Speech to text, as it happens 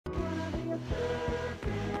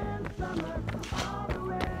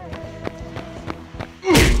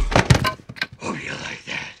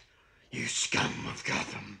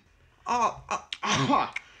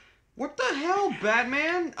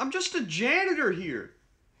Batman. I'm just a janitor here.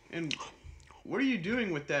 And what are you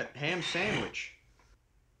doing with that ham sandwich?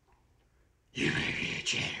 You may be a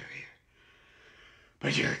janitor here,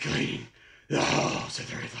 but you're cleaning the halls of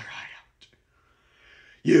the Riddler hideout.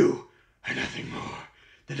 You are nothing more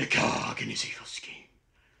than a cog in his evil scheme.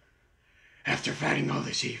 After fighting all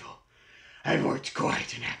this evil, I've worked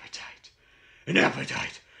quite an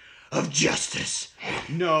appetite of justice.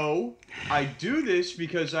 No, I do this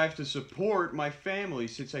because I have to support my family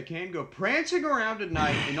since I can't go prancing around at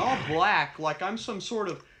night in all black like I'm some sort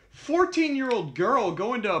of 14-year-old girl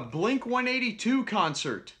going to a Blink-182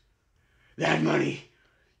 concert. That money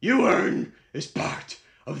you earn is part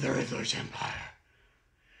of the Riddler's empire.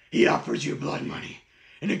 He offers you blood money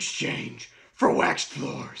in exchange for waxed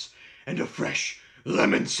floors and a fresh,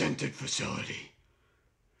 lemon-scented facility.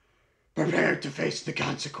 Prepare to face the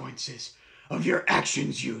consequences of your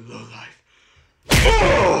actions, you lowlife.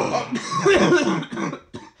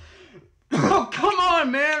 Oh, come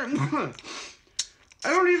on, man. I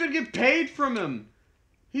don't even get paid from him.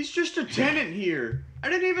 He's just a tenant here. I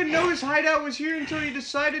didn't even know his hideout was here until he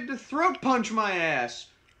decided to throat punch my ass.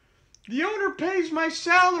 The owner pays my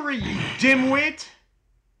salary, you dimwit.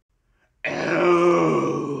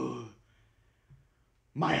 Oh.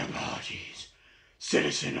 My apologies,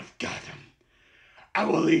 citizen of Gotham. I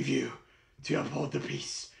will leave you to uphold the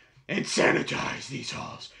peace and sanitize these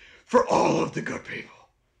halls for all of the good people.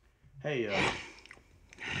 Hey,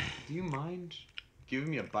 do you mind giving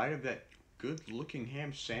me a bite of that good-looking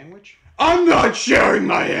ham sandwich? I'm not sharing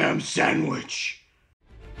my ham sandwich!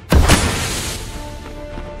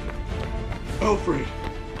 Alfred,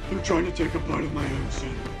 they're trying to take a bite of my ham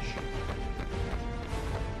sandwich.